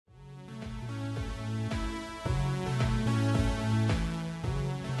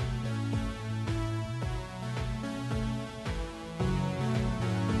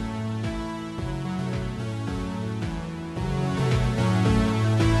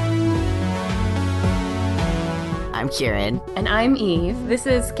I'm Kieran. And I'm Eve. This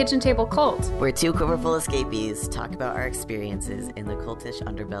is Kitchen Table Cult. We're two quiverful escapees talk about our experiences in the cultish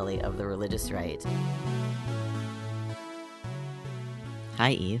underbelly of the religious right.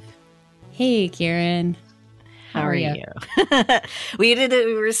 Hi, Eve. Hey, Kieran. How are you? We did it.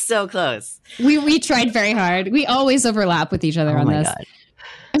 We were so close. We tried very hard. We always overlap with each other on this.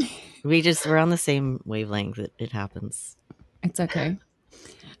 God. We're on the same wavelength. It happens. It's okay.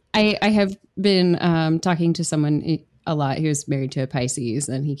 I have been talking to someone a lot who's married to a Pisces,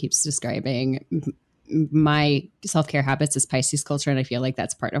 and he keeps describing my self-care habits as Pisces culture, and I feel like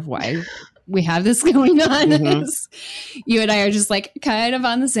that's part of why we have this going on. Mm-hmm. You and I are just like kind of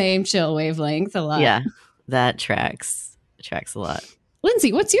on the same chill wavelength a lot. Yeah, that tracks. It tracks a lot.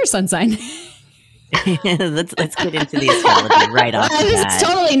 Lindsay, what's your sun sign? let's get into the astrology right off the bat. This is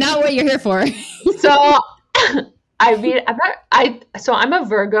totally not what you're here for. So, I mean, I'm a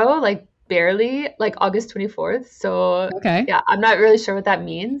Virgo, like barely, like August 24th. So, okay. Yeah, I'm not really sure what that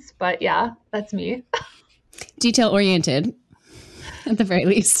means, but yeah, that's me. Detail oriented, at the very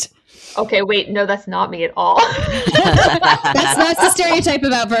least. Okay, wait, no, that's not me at all. That's the stereotype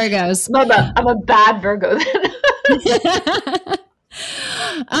about Virgos. I'm a bad Virgo then.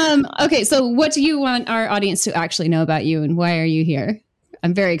 Okay, so what do you want our audience to actually know about you, and why are you here?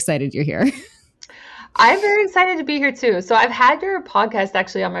 I'm very excited you're here. I'm very excited to be here too. So I've had your podcast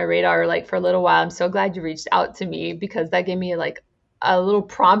actually on my radar like for a little while. I'm so glad you reached out to me because that gave me like a little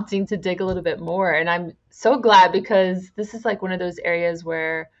prompting to dig a little bit more. And I'm so glad because this is like one of those areas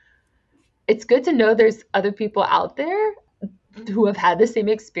where it's good to know there's other people out there who have had the same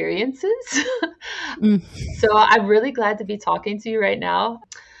experiences. So I'm really glad to be talking to you right now.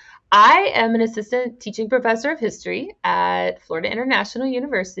 I am an assistant teaching professor of history at Florida International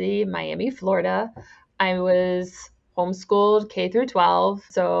University, Miami, Florida. I was homeschooled K through 12,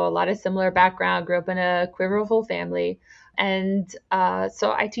 so a lot of similar background, grew up in a quiverful family. And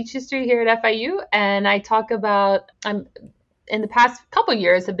so I teach history here at FIU, and I talk about, in the past couple of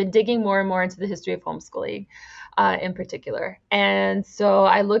years, have been digging more and more into the history of homeschooling in particular. And so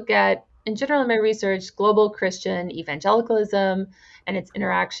I look at, in general in my research, global Christian evangelicalism and its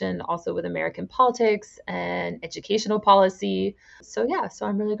interaction also with American politics and educational policy. So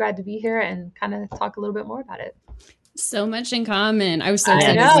I'm really glad to be here and kind of talk a little bit more about it. So much in common. I was so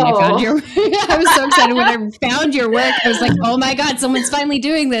excited when I found your I was so excited when I found your work. I was like, oh my God, someone's finally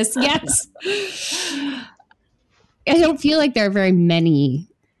doing this. Yes. I don't feel like there are very many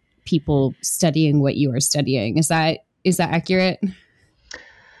people studying what you are studying. Is that accurate?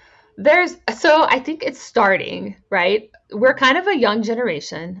 So I think it's starting, right? We're kind of a young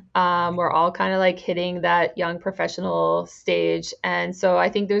generation. We're all kind of like hitting that young professional stage. And so I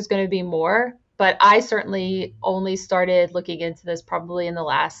think there's going to be more, but I certainly only started looking into this probably in the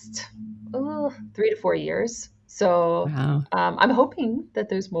last 3 to 4 years. So wow. I'm hoping that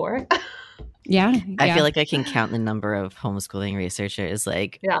there's more. Yeah. I feel like I can count the number of homeschooling researchers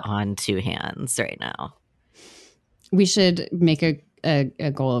on two hands right now. We should make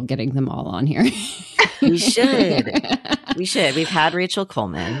a goal of getting them all on here. We should. We've had Rachel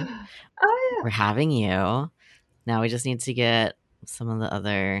Coleman. Oh yeah. We're having you. Now we just need to get some of the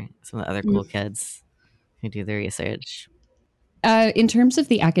other cool kids who do the research. In terms of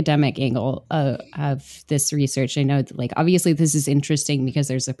the academic angle of this research, I know that, like, obviously this is interesting because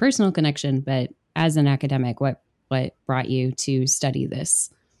there's a personal connection, but as an academic, what brought you to study this?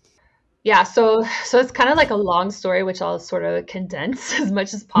 Yeah, so it's kind of like a long story, which I'll sort of condense as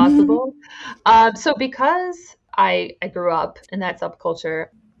much as possible. So because I grew up in that subculture,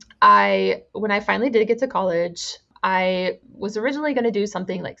 when I finally did get to college, I was originally going to do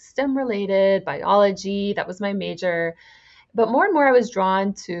something like STEM related, biology. That was my major. But more and more I was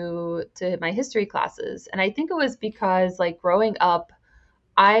drawn to my history classes. And I think it was because like growing up,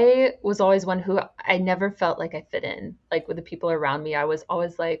 I was always one who I never felt like I fit in, like with the people around me. I was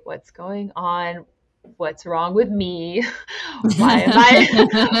always like, what's going on? What's wrong with me? Why am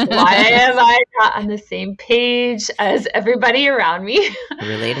I not on the same page as everybody around me?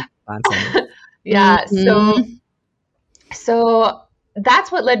 Related content. Yeah. Mm-hmm. So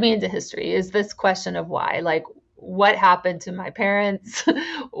that's what led me into history, is this question of why, like, what happened to my parents?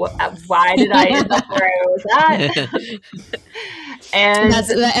 Why did I end up where I was at? And that's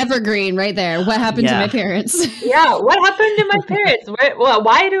the evergreen right there. What happened to my parents? Yeah, what happened to my parents?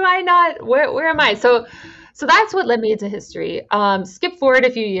 Why do I not? Where am I? So that's what led me into history. Skip forward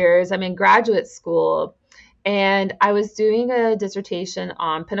a few years. I'm in graduate school, and I was doing a dissertation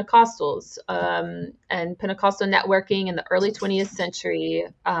on Pentecostals and Pentecostal networking in the early 20th century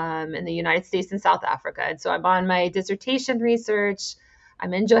in the United States and South Africa. And so I'm on my dissertation research.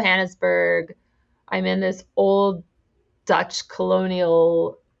 I'm in Johannesburg. I'm in this old Dutch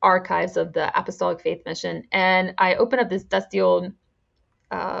colonial archives of the Apostolic Faith Mission. And I open up this dusty old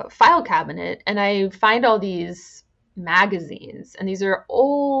file cabinet and I find all these magazines, and these are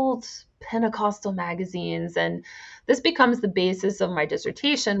old Pentecostal magazines. And this becomes the basis of my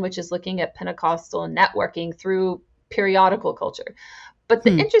dissertation, which is looking at Pentecostal networking through periodical culture. But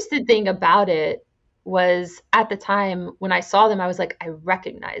the interesting thing about it was, at the time when I saw them, I was like, I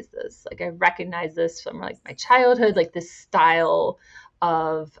recognize this. Like, I recognize this from like my childhood, like this style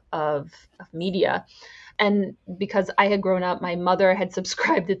of media. And because I had grown up, my mother had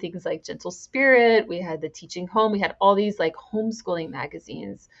subscribed to things like Gentle Spirit. We had the Teaching Home. We had all these like homeschooling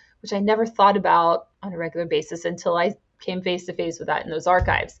magazines, which I never thought about on a regular basis until I came face to face with that in those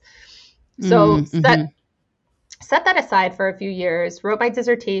archives. So set that aside for a few years, wrote my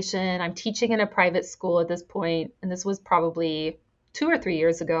dissertation. I'm teaching in a private school at this point, and this was probably 2 or 3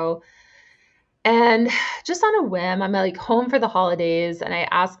 years ago. And just on a whim, I'm like home for the holidays, and I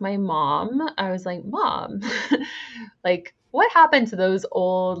asked my mom, I was like, Mom, like, what happened to those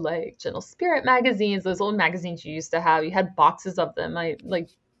old like Gentle Spirit magazines, those old magazines you used to have? You had boxes of them. I like,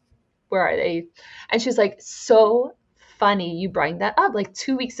 where are they? And she's like, so funny you bring that up. Like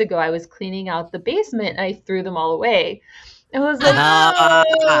 2 weeks ago, I was cleaning out the basement and I threw them all away. And I was like,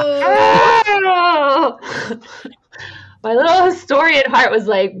 oh. My little historian heart was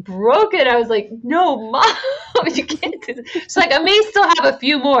like broken. I was like, no, Mom, you can't do this. She's like, I may still have a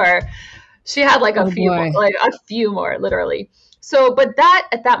few more. She had like a few more, literally. So, but that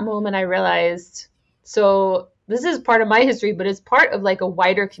at that moment, I realized, so this is part of my history, but it's part of like a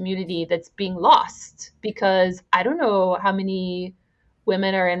wider community that's being lost, because I don't know how many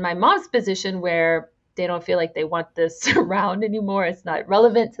women are in my mom's position where they don't feel like they want this around anymore. It's not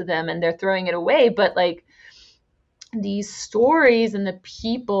relevant to them and they're throwing it away. But like these stories and the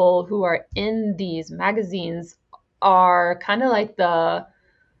people who are in these magazines are kind of like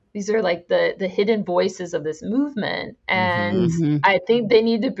these are like the hidden voices of this movement. And I think they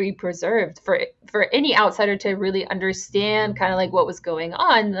need to be preserved for any outsider to really understand kind of like what was going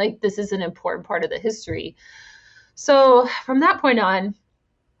on. Like, this is an important part of the history. So from that point on,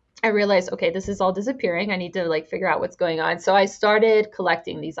 I realized, okay, this is all disappearing. I need to like figure out what's going on. So I started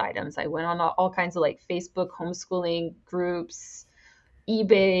collecting these items. I went on all kinds of like Facebook homeschooling groups,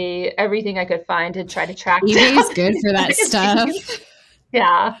 eBay, everything I could find to try to track down. eBay's good for that stuff.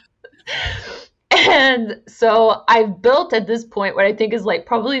 Yeah. And so I've built at this point what I think is like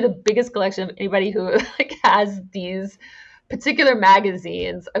probably the biggest collection of anybody who like has these particular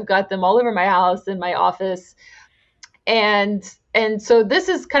magazines. I've got them all over my house, in my office. And so this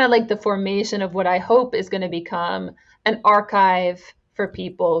is kind of like the formation of what I hope is going to become an archive for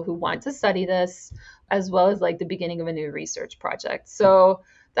people who want to study this, as well as like the beginning of a new research project. So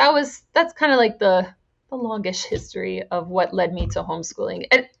that's kind of like the longish history of what led me to homeschooling.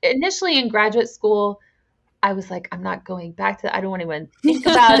 And initially in graduate school, I was like, I'm not going back to that. I don't want to even think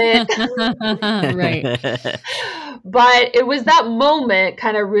about it. Right. But it was that moment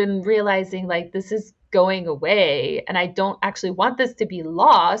kind of realizing like this is going away and I don't actually want this to be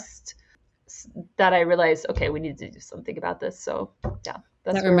lost, that I realized, okay, we need to do something about this. So yeah,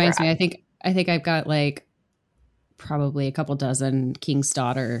 that reminds me. I think I've got like probably a couple dozen King's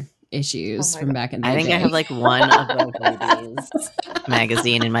Daughter issues from back in the day. I think I have like one of those ladies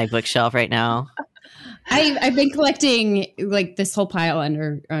magazine in my bookshelf right now. I've been collecting like this whole pile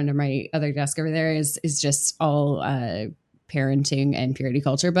under my other desk over there is just all parenting and purity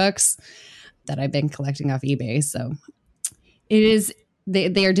culture books that I've been collecting off eBay. So it is,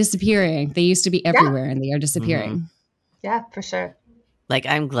 they are disappearing. They used to be everywhere and they are disappearing. Yeah, for sure. Like,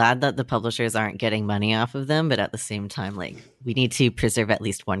 I'm glad that the publishers aren't getting money off of them, but at the same time, like, we need to preserve at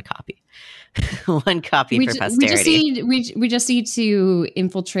least one copy. One copy for posterity. We just need to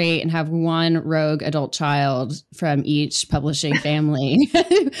infiltrate and have one rogue adult child from each publishing family.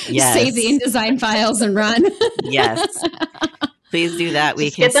 Yes. Save the InDesign files and run. Yes. Please do that. We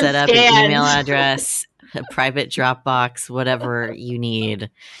Just can get them set up scanned. an email address, a private Dropbox, whatever you need.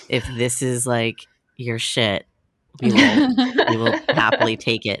 If this is like your shit, we will happily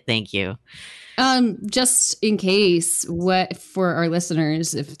take it. Thank you. Just in case, what for our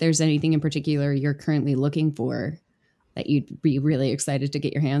listeners, if there's anything in particular you're currently looking for that you'd be really excited to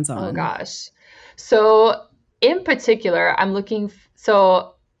get your hands on. Oh gosh. So in particular, I'm looking,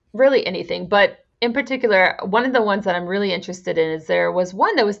 so really anything, but in particular, one of the ones that I'm really interested in is there was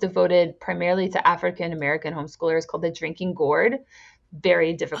one that was devoted primarily to African American homeschoolers called The Drinking Gourd.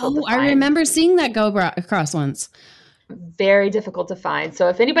 Very difficult to find. I remember seeing that go across once. Very difficult to find. So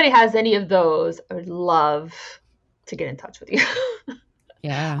if anybody has any of those, I would love to get in touch with you.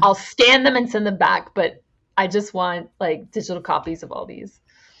 Yeah. I'll scan them and send them back, but I just want like digital copies of all these.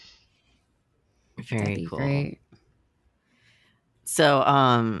 Very That'd be cool. great.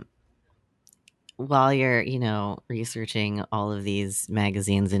 So, while you're, researching all of these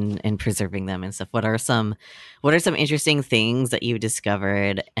magazines and preserving them and stuff, what are some interesting things that you've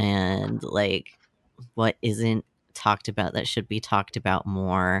discovered, and like what isn't talked about that should be talked about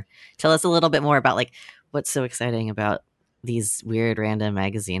more? Tell us a little bit more about like what's so exciting about these weird random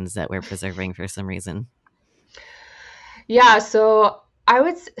magazines that we're preserving for some reason. Yeah, so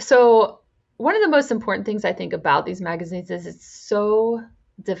one of the most important things I think about these magazines is it's so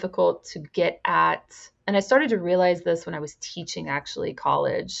difficult to get at. And I started to realize this when I was teaching actually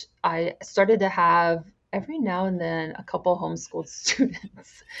college. I started to have every now and then a couple homeschooled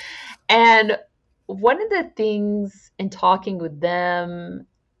students. And one of the things in talking with them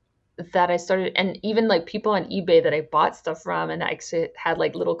that I started, and even like people on eBay that I bought stuff from and I actually had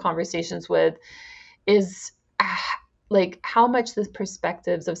like little conversations with, is like how much the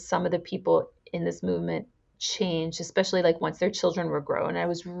perspectives of some of the people in this movement changed, especially like once their children were grown. I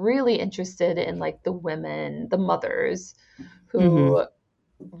was really interested in like the women, the mothers who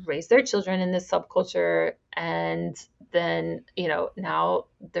raised their children in this subculture, and then, now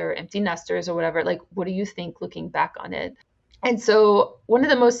they're empty nesters or whatever. Like, what do you think looking back on it? And so one of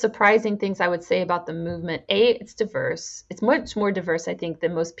the most surprising things I would say about the movement, it's diverse. It's much more diverse, I think,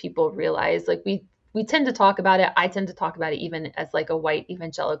 than most people realize. Like we tend to talk about it. I tend to talk about it even as like a white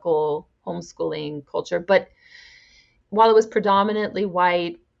evangelical homeschooling culture. But while it was predominantly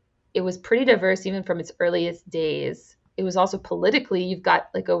white, it was pretty diverse even from its earliest days. It was also politically, you've got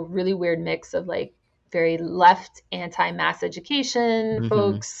like a really weird mix of like very left anti-mass education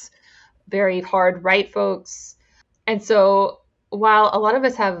folks, very hard right folks. And so while a lot of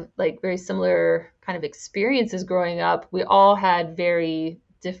us have like very similar kind of experiences growing up, we all had very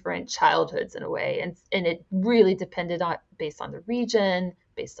different childhoods in a way. And it really depended on based on the region,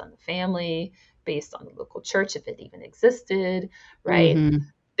 based on the family, based on the local church, if it even existed, right?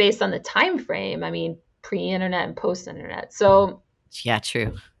 Based on the time frame. I mean, pre-internet and post-internet. So yeah,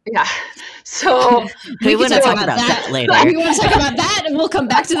 true. Yeah. So we want to talk about that later. We want to talk about that, and we'll come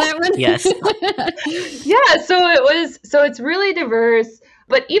back to that one. Yes. Yeah. So it's really diverse.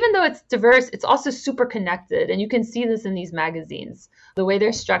 But even though it's diverse, it's also super connected. And you can see this in these magazines. The way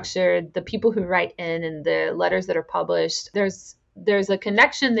they're structured, the people who write in and the letters that are published, there's a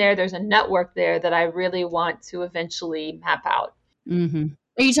connection there. There's a network there that I really want to eventually map out.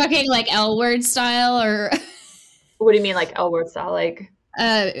 Are you talking like L Word style or? What do you mean like L Word style? Like,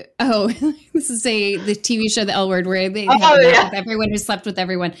 this is the TV show The L Word, where they have with everyone who slept with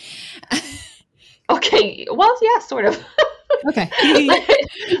everyone. Okay, well, yeah, sort of. Okay.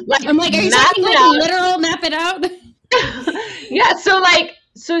 I'm like, are you talking like literal map it out? Yeah,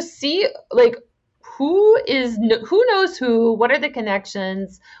 so see, like, who knows who, what are the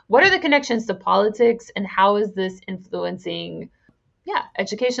connections to politics, and how is this influencing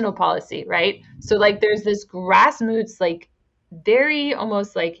educational policy, right? So like there's this grassroots, like very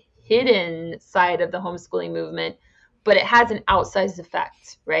almost like hidden side of the homeschooling movement, but it has an outsized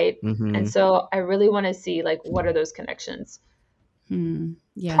effect, right? And so I really want to see like what are those connections.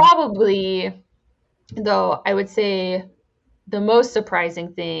 Yeah. Probably, though, I would say the most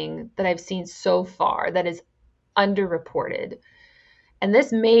surprising thing that I've seen so far that is underreported, and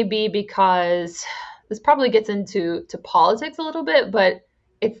this may be because this probably gets into politics a little bit, but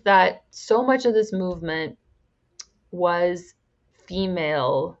it's that so much of this movement was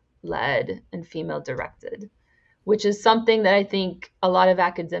female-led and female-directed, which is something that I think a lot of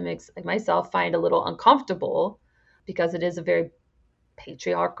academics like myself find a little uncomfortable, because it is a very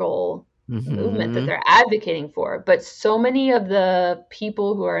patriarchal movement that they're advocating for. But so many of the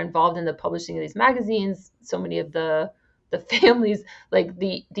people who are involved in the publishing of these magazines, so many of the families, like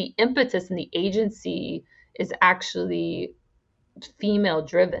the impetus and the agency is actually female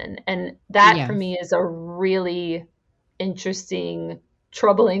driven. And that for me is a really interesting,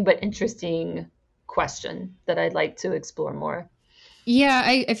 troubling, but interesting question that I'd like to explore more. Yeah,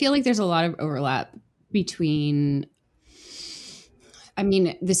 I feel like there's a lot of overlap between, I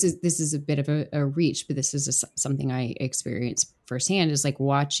mean, this is a bit of a reach, but this is something I experienced firsthand, is like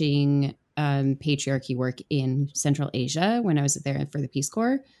watching patriarchy work in Central Asia when I was there for the Peace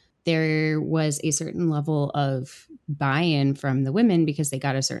Corps. There was a certain level of buy-in from the women because they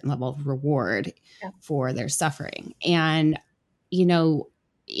got a certain level of reward for their suffering. And,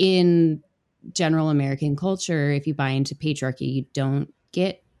 in general American culture, if you buy into patriarchy, you don't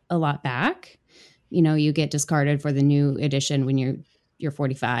get a lot back. You get discarded for the new edition when you're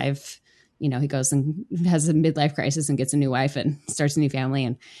 45. he goes and has a midlife crisis and gets a new wife and starts a new family.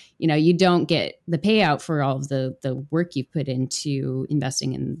 And, you don't get the payout for all of the work you've put into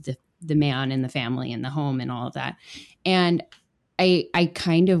investing in the man and the family and the home and all of that. And I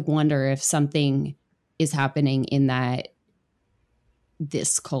kind of wonder if something is happening in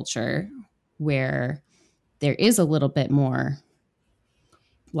this culture where there is a little bit more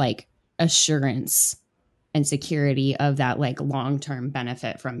like assurance and security of that like long-term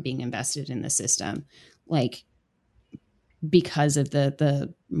benefit from being invested in the system, like because of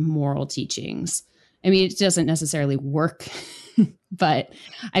the moral teachings. I mean, it doesn't necessarily work, but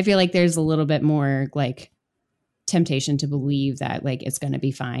I feel like there's a little bit more like temptation to believe that like it's going to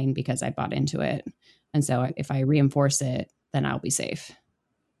be fine because I bought into it. And so if I reinforce it, then I'll be safe.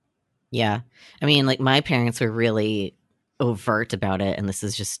 Yeah. I mean, like my parents were really overt about it, and this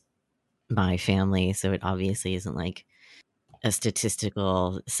is just my family, so it obviously isn't like a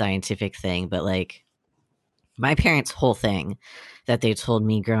statistical scientific thing, but like my parents' whole thing that they told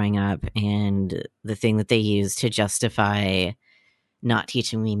me growing up, and the thing that they used to justify not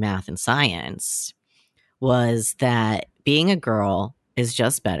teaching me math and science, was that being a girl is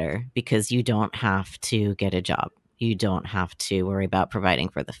just better because you don't have to get a job. You don't have to worry about providing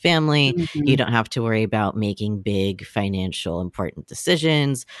for the family. Mm-hmm. You don't have to worry about making big financial important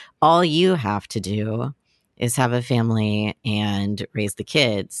decisions. All you have to do is have a family and raise the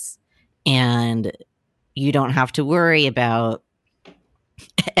kids. And you don't have to worry about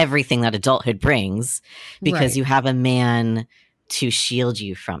everything that adulthood brings because you have a man to shield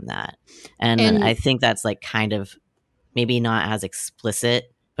you from that. And I think that's like kind of maybe not as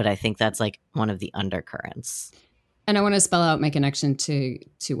explicit, but I think that's like one of the undercurrents. And I want to spell out my connection to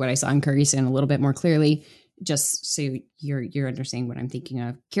what I saw in Kyrgyzstan a little bit more clearly, just so you're understanding what I'm thinking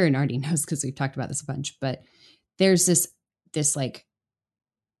of. Kieran already knows because we've talked about this a bunch, but there's this like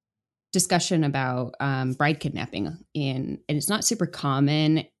discussion about bride kidnapping and it's not super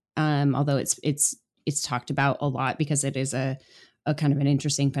common, although it's talked about a lot because it is a kind of an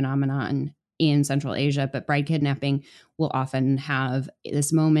interesting phenomenon in Central Asia. But bride kidnapping will often have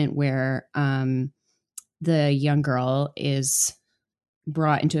this moment where the young girl is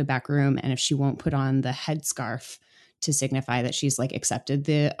brought into a back room, and if she won't put on the headscarf to signify that she's like accepted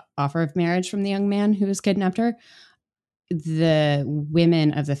the offer of marriage from the young man who has kidnapped her, the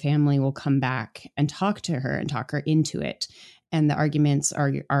women of the family will come back and talk to her and talk her into it. And the arguments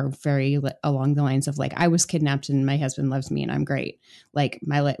are very along the lines of like, I was kidnapped and my husband loves me and I'm great. Like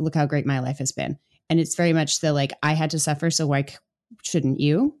look how great my life has been. And it's very much the like, I had to suffer, so why shouldn't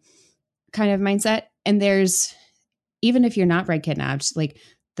you kind of mindset. And there's, even if you're not bride kidnapped, like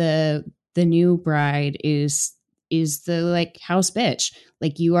the new bride is the like house bitch.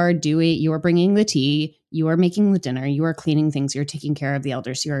 Like you are bringing the tea, you are making the dinner, you are cleaning things, you're taking care of the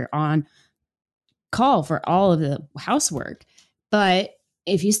elders, you're on call for all of the housework. But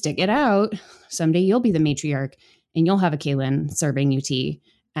if you stick it out, someday you'll be the matriarch and you'll have a Kaylin serving you tea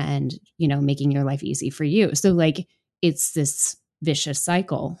and, making your life easy for you. So like it's this vicious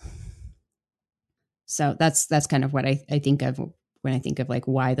cycle. So that's kind of what I think of when I think of like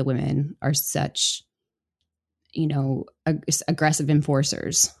why the women are such, aggressive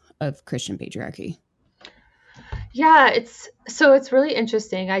enforcers of Christian patriarchy. Yeah, it's really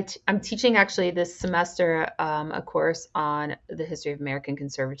interesting. I'm teaching actually this semester a course on the history of American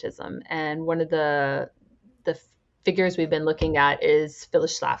conservatism, and one of the figures we've been looking at is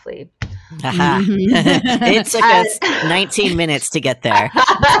Phyllis Schlafly. It took us 19 minutes to get there.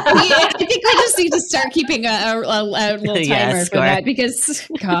 I think we just need to start keeping a little timer for that because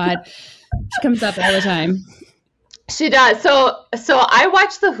God, she comes up all the time. She does. So I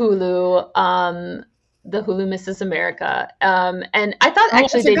watched the Hulu Mrs. America, and I thought I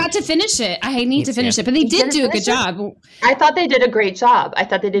forgot to finish it. I need to finish it, but they did do a good job. I thought they did a great job.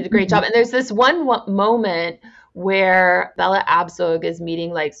 job. And there's this one moment where Bella Abzug is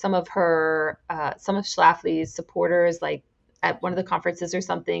meeting like some of Schlafly's supporters, like at one of the conferences or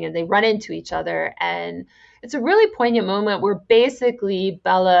something, and they run into each other. And it's a really poignant moment where basically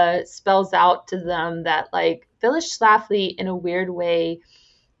Bella spells out to them that like Phyllis Schlafly in a weird way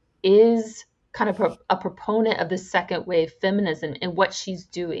is kind of a proponent of the second wave feminism in what she's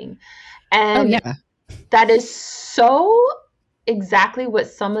doing. And that is so exactly what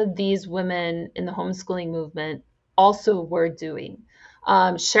some of these women in the homeschooling movement also were doing.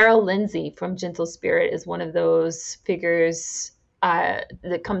 Cheryl Lindsay from Gentle Spirit is one of those figures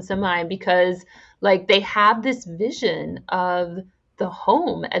that comes to mind because like they have this vision of the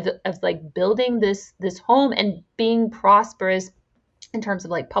home as like building this home and being prosperous in terms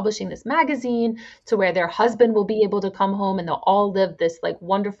of like publishing this magazine to where their husband will be able to come home and they'll all live this like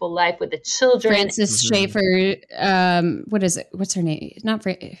wonderful life with the children. Frances Schaeffer, what is it? What's her name? Not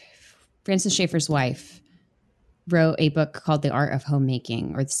Frances Schaeffer's wife wrote a book called The Art of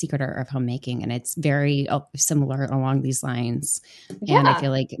Homemaking, or The Secret Art of Homemaking, and it's very similar along these lines. Yeah. And I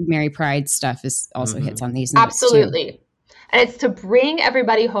feel like Mary Pride's stuff is also hits on these notes Absolutely. too. And it's to bring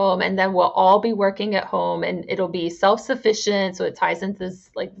everybody home, and then we'll all be working at home, and it'll be self-sufficient. So it ties into this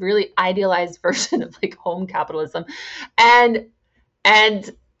like really idealized version of like home capitalism. And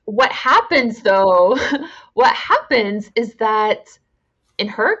what happens though, what happens is that in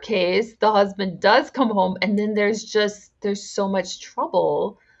her case, the husband does come home, and then there's so much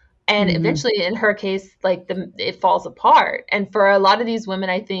trouble. And eventually in her case, like it falls apart. And for a lot of these women,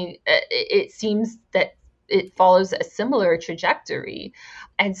 I think it seems that it follows a similar trajectory.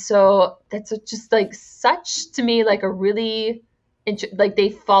 And so that's just like such to me, like a really, like they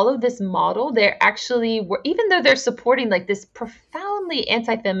follow this model. They're actually, even though they're supporting like this profoundly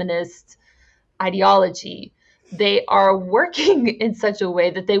anti-feminist ideology, they are working in such a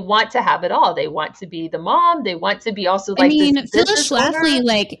way that they want to have it all. They want to be the mom. They want to be also like, Phyllis Schlafly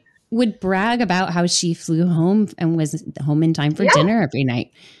like would brag about how she flew home and was home in time for dinner every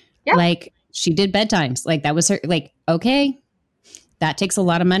night. Yeah. Like, she did bedtimes. Like that was her, like, okay, that takes a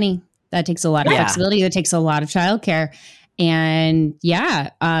lot of money. That takes a lot of flexibility. That takes a lot of childcare. And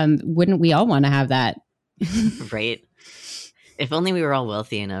wouldn't we all want to have that? Right. If only we were all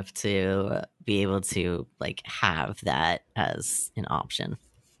wealthy enough to be able to like have that as an option.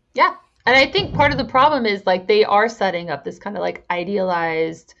 Yeah. And I think part of the problem is like they are setting up this kind of like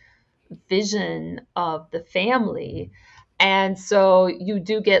idealized vision of the family. And so you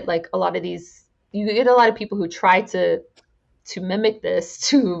do get like a lot of people who try to mimic this,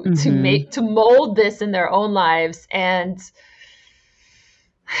 to mold this in their own lives. And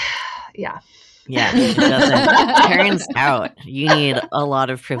it doesn't. Parents out. You need a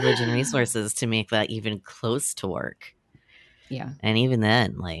lot of privilege and resources to make that even close to work. Yeah. And even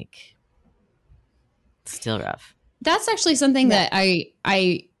then, like, it's still rough. That's actually something that I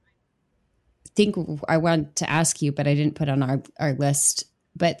think I want to ask you, but I didn't put on our list.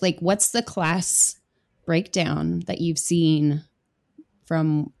 But like, what's the class breakdown that you've seen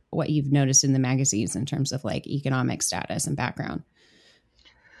from what you've noticed in the magazines in terms of like economic status and background?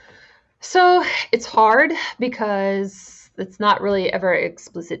 So it's hard because it's not really ever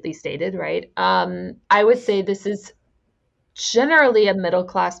explicitly stated, right? I would say this is generally a middle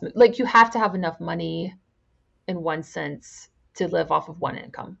class, like you have to have enough money in one sense to live off of one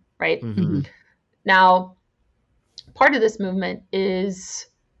income, right? Now, part of this movement is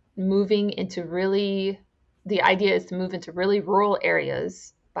the idea is to move into really rural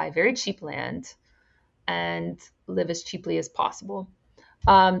areas, buy very cheap land, and live as cheaply as possible.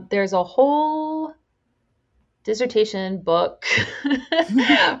 There's a whole dissertation book,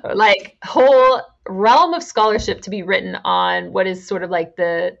 like whole realm of scholarship to be written on what is sort of like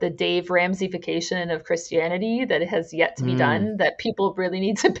the Dave Ramsey-fication of Christianity that has yet to be done, that people really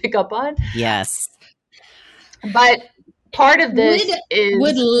need to pick up on. Yes. But part of this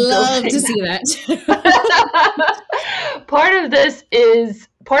would love to see that. Part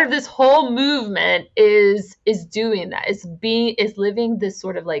of this whole movement is doing that. Is living this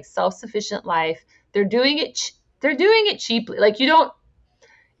sort of like self-sufficient life. They're doing it cheaply. Like you don't,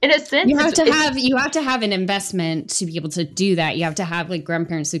 in a sense, you have to have an investment to be able to do that. You have to have like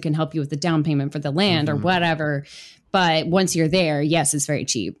grandparents who can help you with the down payment for the land or whatever. But once you're there, yes, it's very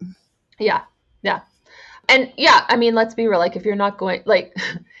cheap. Yeah. Yeah. And yeah, I mean, let's be real. Like if you're not going, like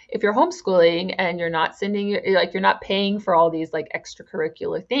if you're homeschooling and you're not you're not paying for all these like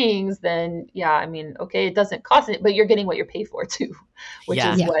extracurricular things, then yeah, I mean, okay, it doesn't cost it, but you're getting what you pay for too, which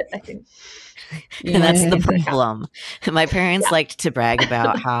is what I think. And that's the problem. My parents liked to brag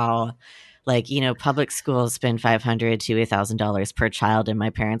about how, like, you know, public schools spend $500 to $1,000 per child, and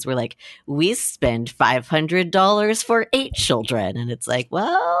my parents were like, "We spend $500 for 8 children," and it's like,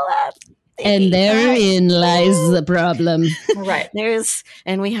 well, and therein lies the problem, right?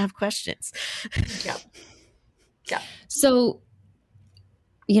 And we have questions. Yeah. So,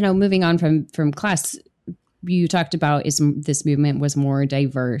 you know, moving on from class. You talked about this movement was more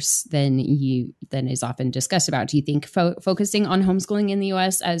diverse than is often discussed about. Do you think focusing on homeschooling in the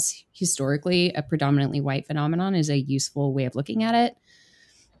U.S. as historically a predominantly white phenomenon is a useful way of looking at it?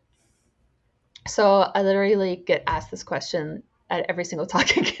 So I literally get asked this question at every single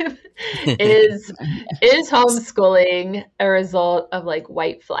talk I give. Is homeschooling a result of like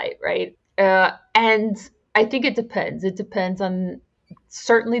white flight, right? And I think it depends. It depends on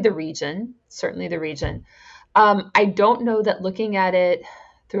certainly the region. I don't know that looking at it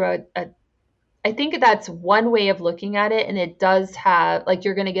through I think that's one way of looking at it, and it does have, like,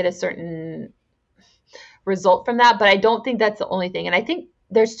 you're going to get a certain result from that, but I don't think that's the only thing. And I think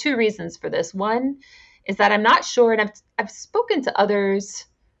there's two reasons for this. One is that I'm not sure, and I've spoken to others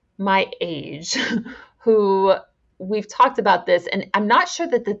my age who we've talked about this, and I'm not sure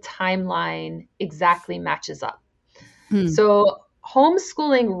that the timeline exactly matches up. So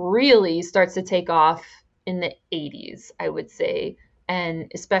homeschooling really starts to take off in the 80s, I would say, and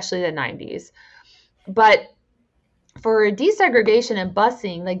especially the 90s. But for desegregation and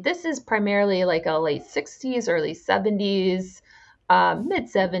busing, like, this is primarily like a late 60s, early 70s,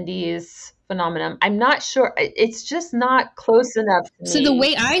 mid 70s phenomenon. I'm not sure. It's just not close enough to So me. the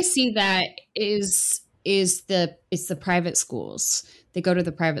way I see that is it's the private schools. They go to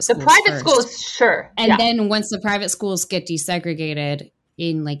the private schools. The private first. schools, sure. And then once the private schools get desegregated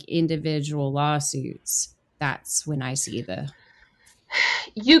in like individual lawsuits, that's when I see the.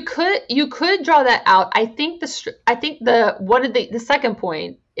 You could draw that out. I think the second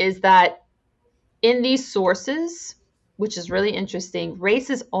point is that in these sources, which is really interesting, race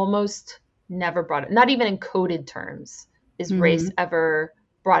is almost never brought up. Not even in coded terms is race ever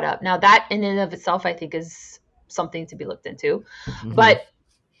brought up. Now, that in and of itself, I think, is something to be looked into. But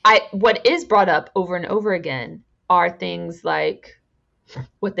what is brought up over and over again are things like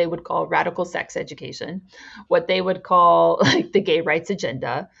what they would call radical sex education, what they would call like the gay rights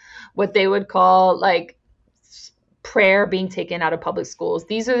agenda, what they would call like prayer being taken out of public schools.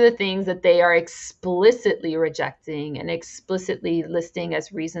 These are the things that they are explicitly rejecting and explicitly listing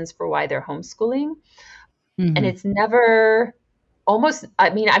as reasons for why they're homeschooling. And it's never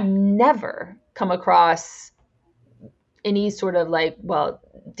I've never come across any sort of like, well,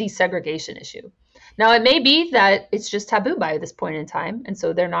 desegregation issue. Now, it may be that it's just taboo by this point in time, and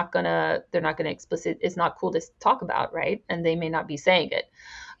so they're not gonna explicit. It's not cool to talk about, right? And they may not be saying it,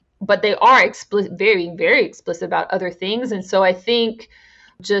 but they are very, very explicit about other things. And so I think,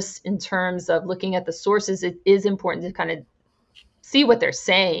 just in terms of looking at the sources, it is important to kind of see what they're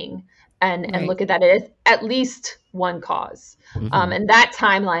saying and look at that as at least one cause. And that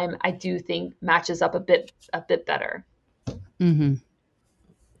timeline, I do think, matches up a bit better.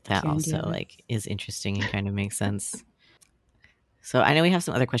 That also like is interesting and kind of makes sense. So I know we have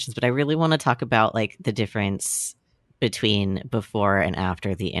some other questions, but I really want to talk about like the difference between before and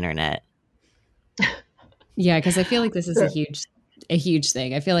after the internet. Yeah, because I feel like this is a huge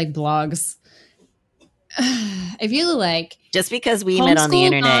thing. I feel like blogs. I feel like just because we met on the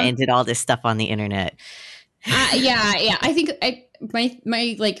internet and did all this stuff on the internet. Yeah. I think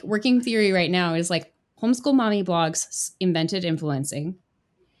my like working theory right now is like homeschool mommy blogs invented influencing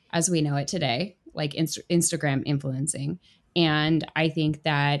as we know it today, like Instagram influencing. And I think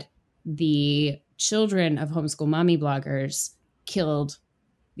that the children of homeschool mommy bloggers killed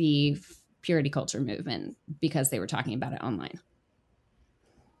the purity culture movement because they were talking about it online.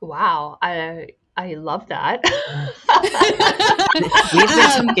 Wow. I love that. We've been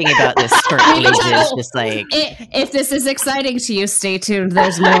talking about this for ages. Just like, if this is exciting to you, stay tuned.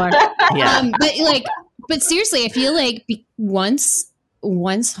 There's more. Yeah. But seriously, I feel like once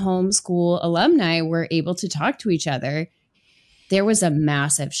homeschool alumni were able to talk to each other, there was a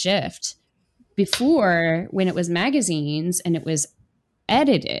massive shift. Before, when it was magazines and it was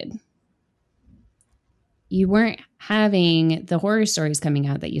edited, you weren't having the horror stories coming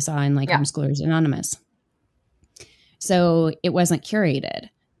out that you saw in like Homeschoolers Anonymous. So it wasn't curated.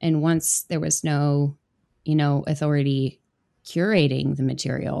 And once there was no, authority curating the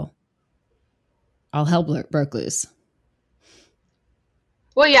material, all hell broke loose.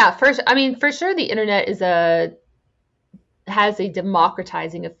 Well, yeah, for sure the internet has a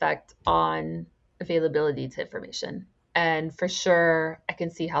democratizing effect on availability to information. And for sure, I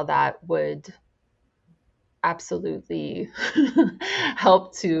can see how that would absolutely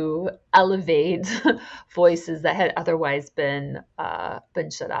help to elevate voices that had otherwise been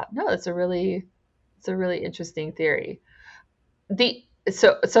shut out. No, it's a really interesting theory.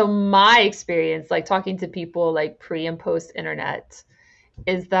 So my experience, like talking to people like pre and post internet,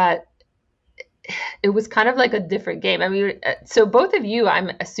 is that it was kind of like a different game. I mean, so both of you,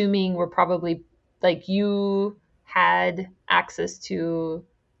 I'm assuming, were probably like, you had access to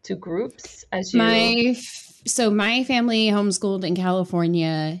groups as you. So my family homeschooled in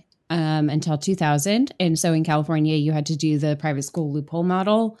California until 2000. And so in California, you had to do the private school loophole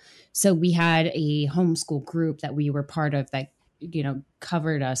model. So we had a homeschool group that we were part of that,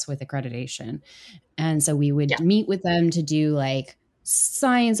 covered us with accreditation. And so we would meet with them to do like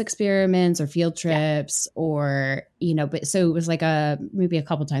science experiments or field trips or, but so it was like maybe a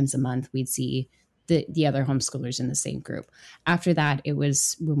couple times a month we'd see the other homeschoolers in the same group. After that, it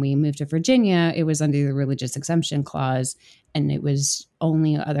was when we moved to Virginia, it was under the religious exemption clause, and it was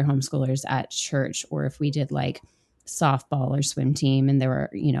only other homeschoolers at church, or if we did like softball or swim team and there were,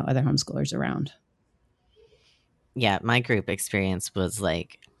 you know, other homeschoolers around. Yeah, my group experience was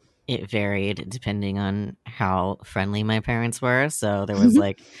like it varied depending on how friendly my parents were. So there was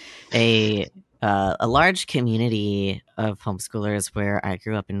like a large community of homeschoolers where I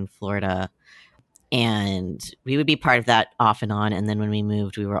grew up in Florida, and we would be part of that off and on. And then when we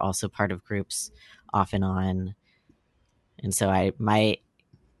moved, we were also part of groups off and on. And so I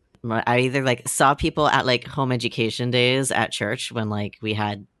either like saw people at like home education days at church when like we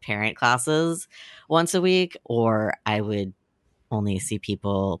had parent classes once a week, or I would only see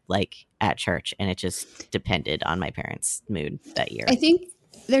people like at church, and it just depended on my parents' mood that year. I think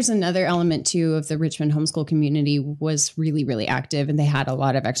there's another element too of the Richmond homeschool community was really, really active, and they had a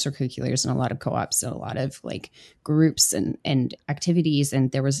lot of extracurriculars and a lot of co-ops and a lot of like groups and activities.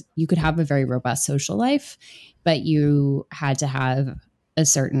 And you could have a very robust social life, but you had to have a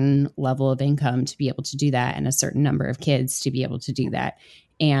certain level of income to be able to do that, and a certain number of kids to be able to do that.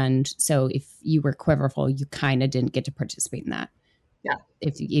 And so if you were quiverful, you kind of didn't get to participate in that. Yeah.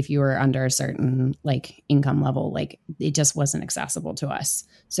 If you were under a certain like income level, like it just wasn't accessible to us.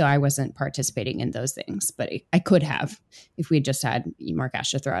 So I wasn't participating in those things, but I could have if we had just had more cash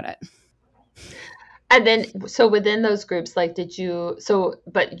to throw at it. And then, so within those groups, like,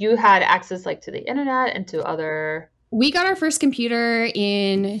 but you had access like to the internet and to other. We got our first computer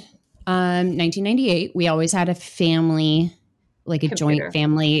in 1998. We always had a family, like a joint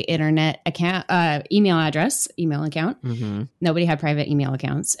family internet account, email account. Mm-hmm. Nobody had private email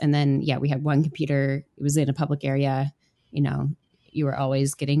accounts. And then, we had one computer. It was in a public area. You know, you were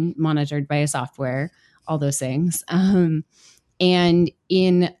always getting monitored by a software, all those things. And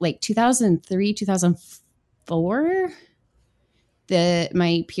in like 2003, 2004,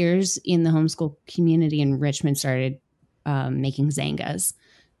 my peers in the homeschool community in Richmond started making Zyngas.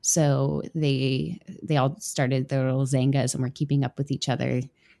 So they all started their little Zyngas and were keeping up with each other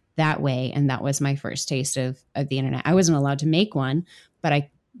that way. And that was my first taste of the internet. I wasn't allowed to make one, but I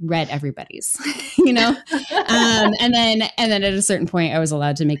read everybody's, you know? And then at a certain point I was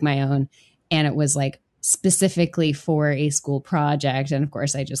allowed to make my own, and it was like specifically for a school project. And of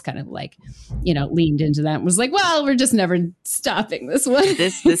course I just kind of like, you know, leaned into that and was like, well, we're just never stopping this one.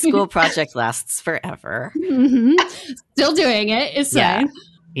 This school project lasts forever. Mm-hmm. Still doing it. It's fine.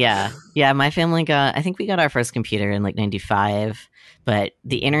 Yeah. My family I think we got our first computer in like 95, but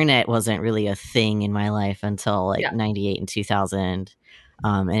the internet wasn't really a thing in my life until like 98 and 2000.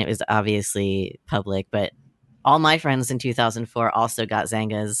 And it was obviously public, but all my friends in 2004 also got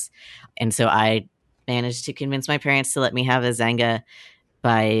Zyngas. And so I managed to convince my parents to let me have a Zynga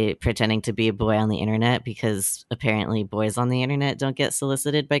by pretending to be a boy on the internet, because apparently boys on the internet don't get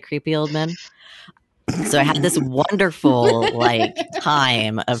solicited by creepy old men. So I had this wonderful like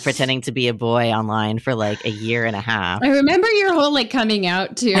time of pretending to be a boy online for like a year and a half. I remember your whole like coming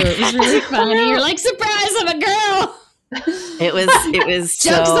out too. It was really funny. You're like, surprise, I'm a girl. It was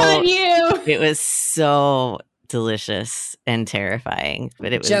Joke's on you. It was so delicious and terrifying,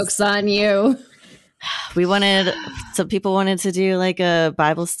 but it was joke's on you. Some people wanted to do like a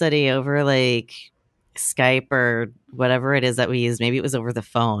Bible study over like Skype or whatever it is that we use. Maybe it was over the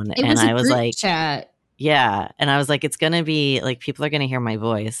phone. And I was like, chat. Yeah. And I was like, it's going to be like, people are going to hear my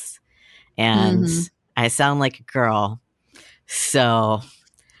voice and I sound like a girl. So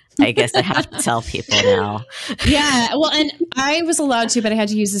I guess I have to tell people now. Yeah. Well, and I was allowed to, but I had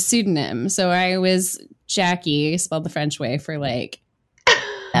to use a pseudonym. So I was Jackie, spelled the French way, for like,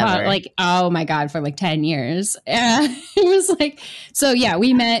 oh my God, for like 10 years. It was like, so yeah,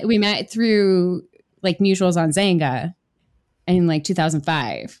 we met through like mutuals on Zynga in like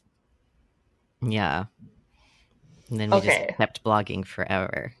 2005. Yeah. And then we just kept blogging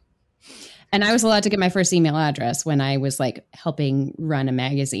forever. And I was allowed to get my first email address when I was like helping run a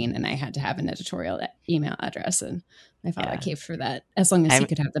magazine, and I had to have an editorial email address, and my father caved for that as long as he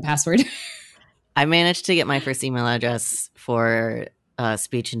could have the password. I managed to get my first email address for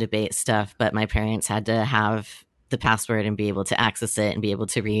speech and debate stuff, but my parents had to have the password and be able to access it and be able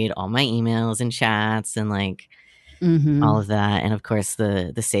to read all my emails and chats and like all of that. And of course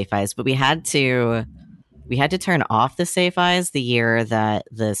the safe eyes, but we had to turn off the safe eyes the year that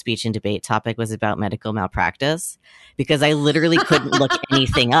the speech and debate topic was about medical malpractice, because I literally couldn't look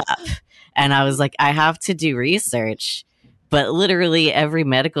anything up. And I was like, I have to do research, but literally every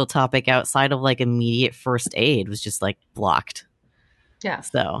medical topic outside of like immediate first aid was just like blocked. Yeah.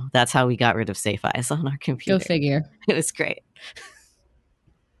 So that's how we got rid of safe eyes on our computer. Go figure. It was great.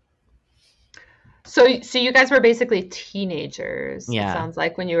 So you guys were basically teenagers, it Yeah. sounds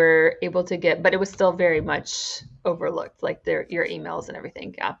like, when you were able to get, but it was still very much overlooked, like your emails and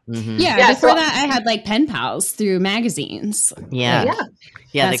everything. Yeah. Mm-hmm. Yeah, Yeah. before So that, I had like pen pals through magazines. Yeah. Like, yeah.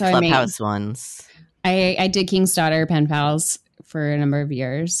 Yeah, the that's how I made. Clubhouse ones. I did King's Daughter pen pals for a number of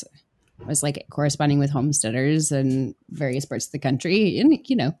years. I was like corresponding with homesteaders in various parts of the country, and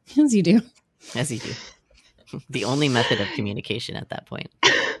you know, as you do. As you do. The only method of communication at that point.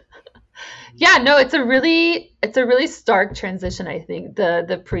 Yeah, no, it's a really stark transition, I think,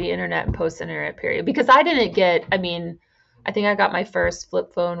 the pre-internet and post-internet period. Because I didn't get, I mean, I think I got my first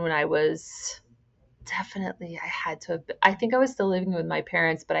flip phone when I was definitely, I had to have been, I think I was still living with my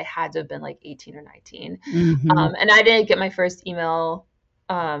parents, but I had to have been like 18 or 19. Mhm. And I didn't get my first email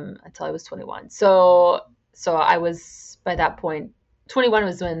until I was 21. So I was, by that point, 21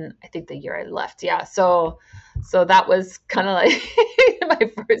 was when I think the year I left. Yeah. So that was kind of like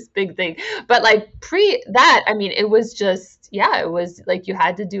my first big thing. But like pre that, I mean, it was just, yeah, it was like you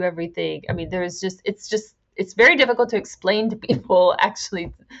had to do everything. I mean, it's very difficult to explain to people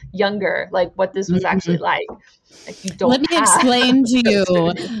actually younger, like what this was actually Mhm. like. Like you Let don't me have explain to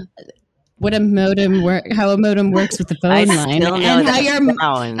opportunity. you what a modem how a modem works with the I phone line, still know and that and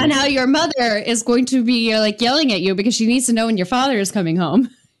sound. how your mother is going to be like yelling at you because she needs to know when your father is coming home.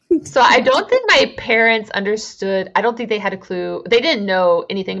 So I don't think my parents understood. I don't think they had a clue. They didn't know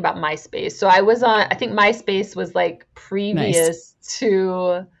anything about MySpace. So I was on, I think MySpace was like Nice. previous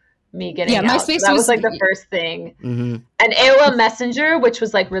to me Yeah, getting out. So MySpace that was was like the first thing. Hmm. And AOL Messenger, which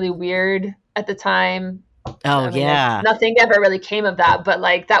was like really weird at the time. Oh, I mean, yeah. nothing ever really came of that, but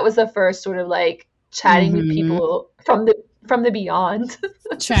like that was the first sort of like chatting with Mhm. people from the beyond.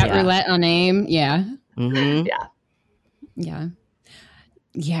 Chat Yeah. roulette on AIM. Yeah. Hmm. Yeah. Yeah.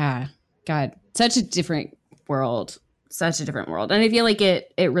 Yeah. God, such a different world. Such a different world. And I feel like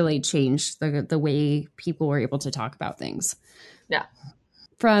it really changed the way people were able to talk about things. Yeah.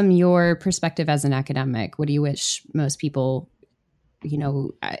 From your perspective as an academic, what do you wish most people, you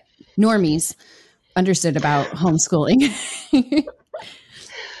know, normies understood about homeschooling?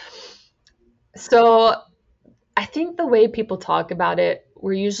 So I think the way people talk about it,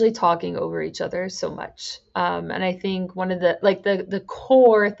 we're usually talking over each other so much. And I think one of the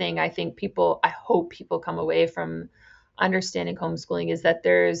core thing I hope people come away from understanding homeschooling is that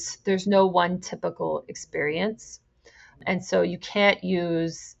there's no one typical experience. And so you can't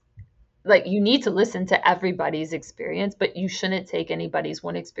use, like, you need to listen to everybody's experience, but you shouldn't take anybody's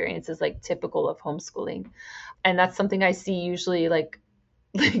one experience as like typical of homeschooling. And that's something I see usually like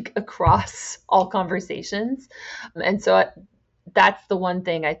across all conversations. And so that's the one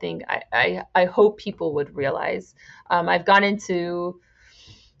thing I think I hope people would realize. I've gone into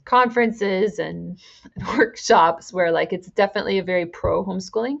conferences and workshops where like it's definitely a very pro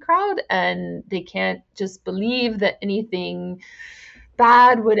homeschooling crowd, and they can't just believe that anything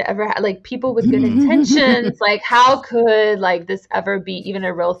bad would ever like people with good intentions, like how could like this ever be even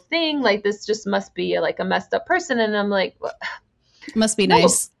a real thing, like this just must be like a messed up person. And I'm like, well, Must be no,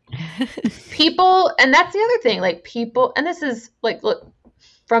 nice. people, and that's the other thing, like people, and this is like, look,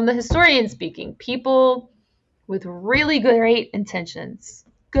 from the historian speaking, people with really great intentions,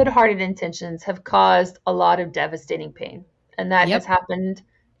 good-hearted intentions, have caused a lot of devastating pain, and that has Yep. happened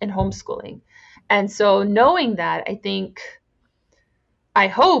in homeschooling. And so knowing that, I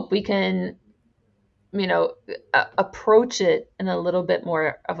hope we can, approach it in a little bit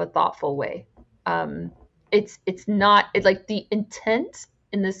more of a thoughtful way. It's not like the intent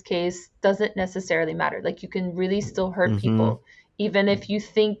in this case doesn't necessarily matter. Like you can really still hurt Hmm. people, even if you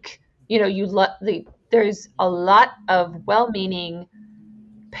think there's a lot of well-meaning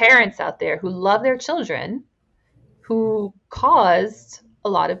parents out there who love their children who caused a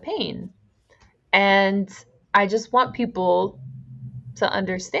lot of pain. And I just want people to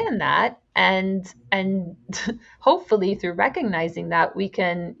understand that, and hopefully through recognizing that we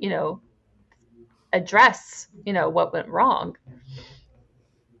can address what went wrong.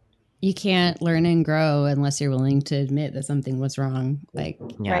 You can't learn and grow unless you're willing to admit that something was wrong. Like,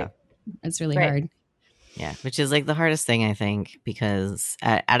 Yeah. Right. it's really Right. hard. Yeah. Which is like the hardest thing, I think, because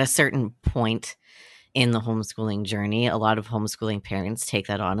at a certain point in the homeschooling journey, a lot of homeschooling parents take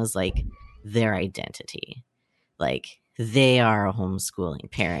that on as like their identity. Like they are a homeschooling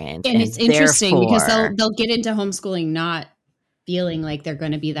parent. And it's interesting because therefore, they'll get into homeschooling not feeling like they're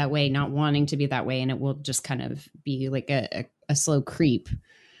going to be that way, not wanting to be that way, and it will just kind of be like a slow creep.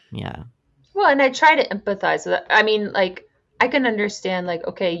 yeah. Well, and I try to empathize with that. I mean, like, I can understand, like,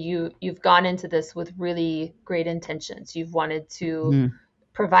 okay, you've gone into this with really great intentions. You've wanted to Mhm.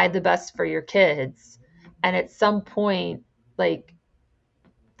 provide the best for your kids, and at some point, like,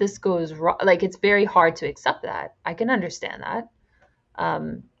 this goes wrong. Like, it's very hard to accept that. I can understand that.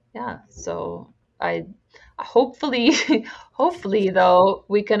 Yeah. So I hopefully, hopefully though,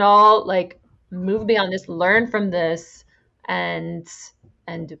 we can all like move beyond this, learn from this, and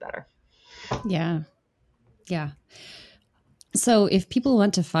do better. Yeah. Yeah. So if people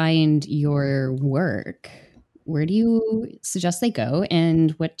want to find your work, where do you suggest they go,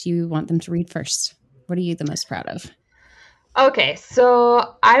 and what do you want them to read first? What are you the most proud of? Okay,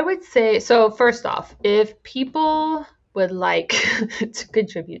 so I would say, so first off, if people would like to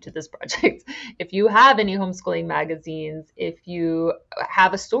contribute to this project, if you have any homeschooling magazines, if you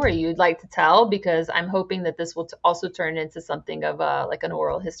have a story you'd like to tell, because I'm hoping that this will also turn into something of a, like an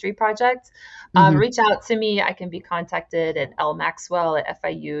oral history project, reach out to me. I can be contacted at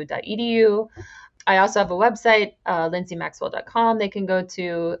lmaxwell@fiu.edu. I also have a website, lindsaymaxwell.com. They can go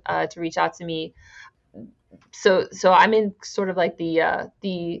to reach out to me. So I'm in sort of like the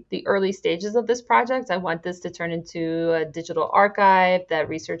early stages of this project. I want this to turn into a digital archive that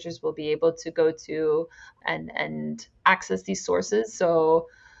researchers will be able to go to and access these sources. So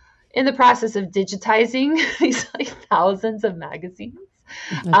in the process of digitizing these like thousands of magazines.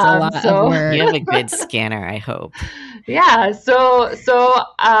 That's a lot of work. You have a good scanner, I hope. Yeah. So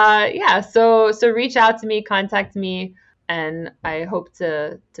reach out to me, contact me, and I hope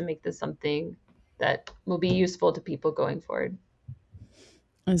to make this something that will be useful to people going forward.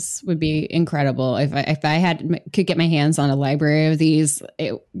 This would be incredible if I could get my hands on a library of these.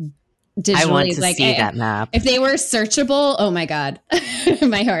 Digitally, I want to see that map. If they were searchable, oh my God,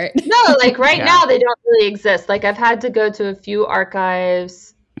 my heart. No, like now they don't really exist. Like I've had to go to a few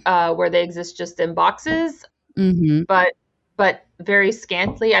archives where they exist just in boxes, but very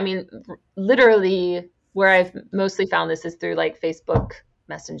scantily. I mean, literally where I've mostly found this is through like Facebook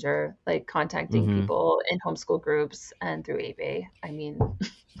Messenger, like contacting people in homeschool groups and through eBay. I mean,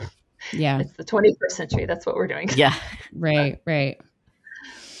 yeah, it's the 21st century. That's what we're doing. Yeah. Right.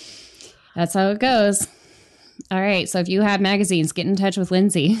 That's how it goes. All right. So if you have magazines, get in touch with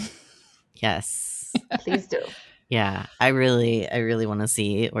Lindsay. Yes. Please do. Yeah. I really want to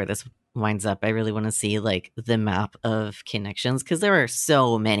see where this winds up. I really want to see like the map of connections, because there are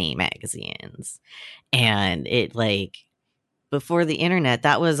so many magazines, and it like, before the internet,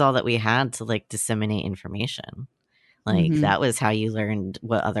 that was all that we had to like disseminate information. Like that was how you learned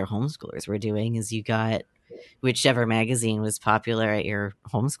what other homeschoolers were doing, is you got whichever magazine was popular at your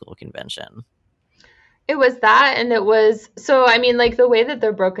homeschool convention. It was that, and it was, so I mean, like the way that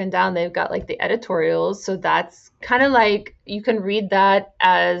they're broken down, they've got like the editorials, so that's kind of like you can read that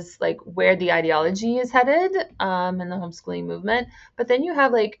as like where the ideology is headed in the homeschooling movement. But then you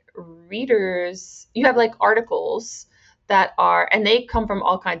have like readers, you have like articles that are, and they come from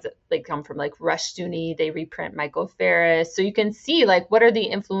all kinds of, they come from like Rushdoony, they reprint Michael Ferris, so you can see like what are the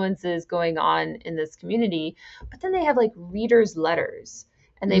influences going on in this community. But then they have like readers' letters,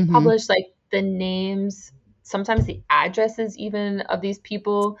 and they publish like the names, sometimes the addresses even of these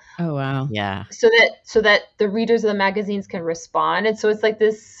people. Oh wow. Yeah. So that the readers of the magazines can respond. And so it's like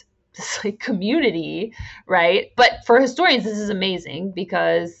this like community, right? But for historians, this is amazing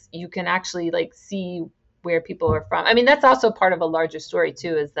because you can actually like see where people are from. I mean, that's also part of a larger story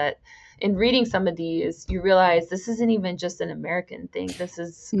too, is that in reading some of these, you realize this isn't even just an American thing. This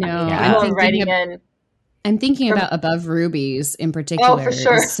is I'm thinking about Above Rubies in particular. Oh, for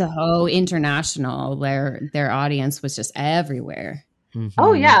sure. It's so international, where their audience was just everywhere.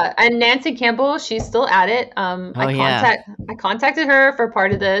 Oh yeah, and Nancy Campbell, she's still at it. I contacted her for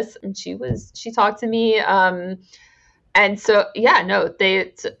part of this, and she talked to me. And so yeah, no,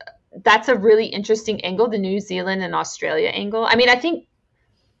 that's a really interesting angle, the New Zealand and Australia angle. I mean, I think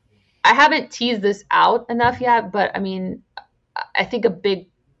I haven't teased this out enough yet, but I mean, I think a big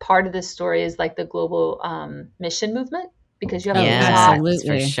part of this story is like the global mission movement, because you have a lot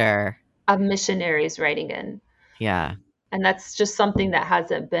for sure of missionaries writing in. Yeah. And that's just something that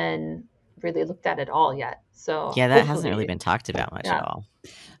hasn't been really looked at all yet. So yeah, that hasn't really been talked about much at all.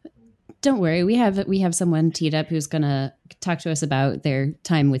 Don't worry, we have someone teed up who's going to talk to us about their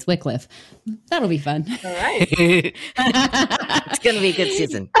time with Wycliffe. That'll be fun. All right. It's going to be a good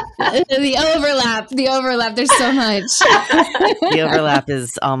season. The overlap. There's so much. The overlap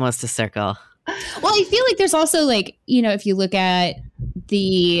is almost a circle. Well, I feel like there's also like, if you look at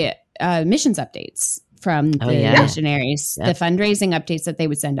the missions updates from the missionaries, the fundraising updates that they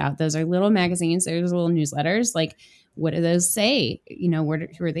would send out, those are little magazines, there's little newsletters. Like, what do those say? Who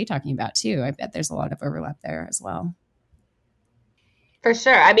are they talking about too? I bet there's a lot of overlap there as well. For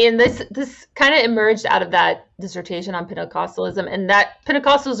sure. I mean, this kind of emerged out of that dissertation on Pentecostalism, and that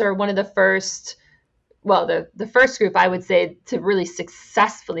Pentecostals are one of the first well, the first group I would say to really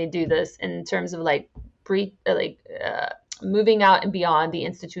successfully do this in terms of like moving out and beyond the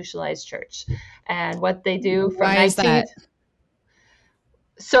institutionalized church, and what they do from Why is that?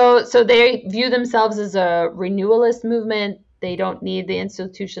 So they view themselves as a renewalist movement. They don't need the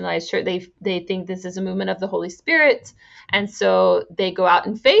institutionalized church. They think this is a movement of the Holy Spirit, and so they go out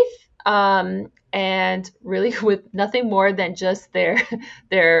in faith, and really with nothing more than just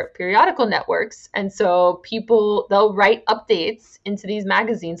their periodical networks. And so they'll write updates into these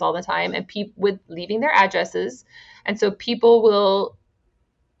magazines all the time, and with leaving their addresses. And so people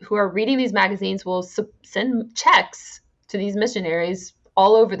who are reading these magazines will send checks to these missionaries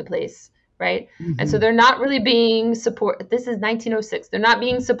all over the place, right? Mm-hmm. And so they're not really being supported. This is 1906. They're not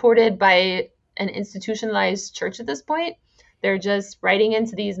being supported by an institutionalized church at this point. They're just writing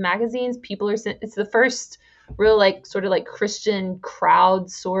into these magazines. It's the first real like sort of like Christian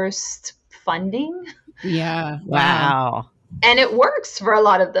crowdsourced funding. Yeah. Wow. And it works for a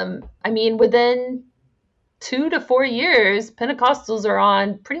lot of them. I mean, within 2 to 4 years, Pentecostals are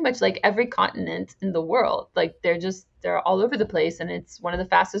on pretty much like every continent in the world. Like they're all over the place, and it's one of the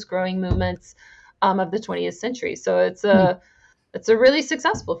fastest growing movements of the 20th century. So it's a really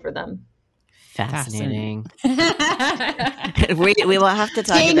successful for them. Fascinating. we will have to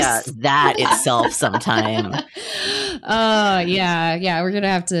talk about that itself sometime. Oh yeah. We're gonna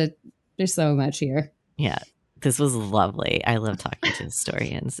have to. There's so much here. Yeah. This was lovely. I love talking to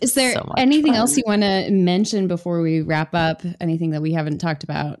historians. Is there anything else you want to mention before we wrap up? Anything that we haven't talked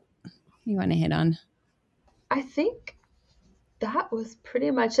about you want to hit on? I think that was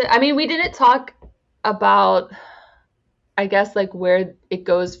pretty much it. I mean, we didn't talk about, I guess, like where it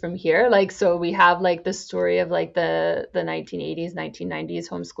goes from here. Like, so we have like the story of like the 1980s, 1990s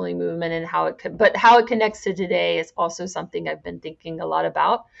homeschooling movement and how it connects to today is also something I've been thinking a lot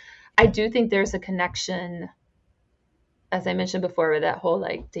about. I do think there's a connection, as I mentioned before, with that whole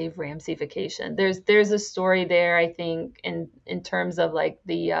like Dave Ramsey-fication. There's a story there, I think, in terms of like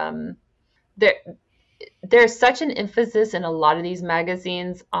there's such an emphasis in a lot of these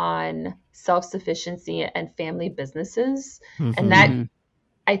magazines on self-sufficiency and family businesses. Mm-hmm. And that,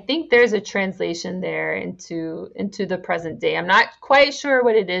 I think there's a translation there into the present day. I'm not quite sure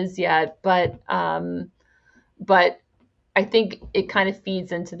what it is yet, but I think it kind of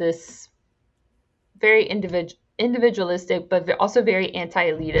feeds into this very individualistic, but also very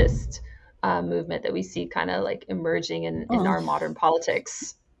anti-elitist movement that we see kind of like emerging in our modern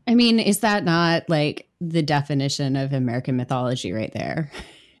politics. I mean, is that not like the definition of American mythology right there?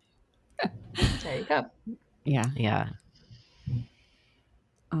 There you go. Yeah. Yeah.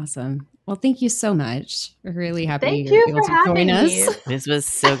 Awesome. Well, thank you so much. We're really happy you're able to join us. This was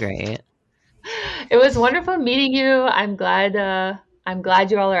so great. It was wonderful meeting you. I'm glad you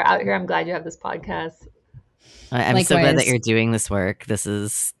all are out here. I'm glad you have this podcast. I'm Likewise. So glad that you're doing this work.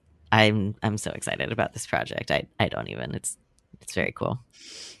 I'm so excited about this project. I don't even. It's very cool.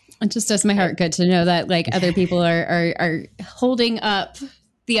 It just does my heart good to know that like other people are holding up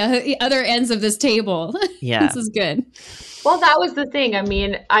the other ends of this table. Yeah, this is good. Well, that was the thing. I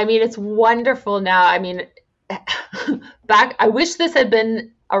mean, it's wonderful now. I mean, I wish this had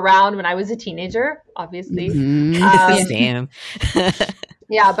been around when I was a teenager, obviously. Mm-hmm. Same.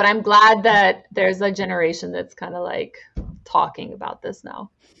 Yeah, but I'm glad that there's a generation that's kind of like talking about this now.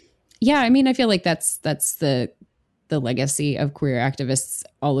 Yeah, I mean, I feel like that's the legacy of queer activists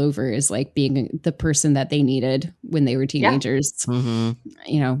all over, is like being the person that they needed when they were teenagers. Yeah. Mm-hmm.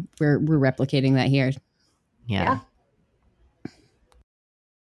 You know, we're replicating that here. Yeah.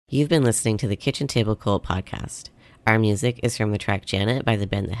 You've been listening to the Kitchen Table Cult podcast. Our music is from the track Janet by the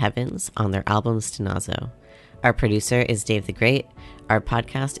band The Heavens on their album Stenazo. Our producer is Dave the Great. Our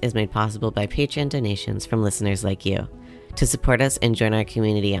podcast is made possible by Patreon donations from listeners like you. To support us and join our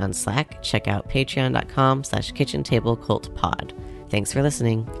community on Slack, check out patreon.com/kitchentablecultpod. Thanks for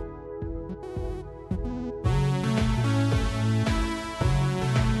listening.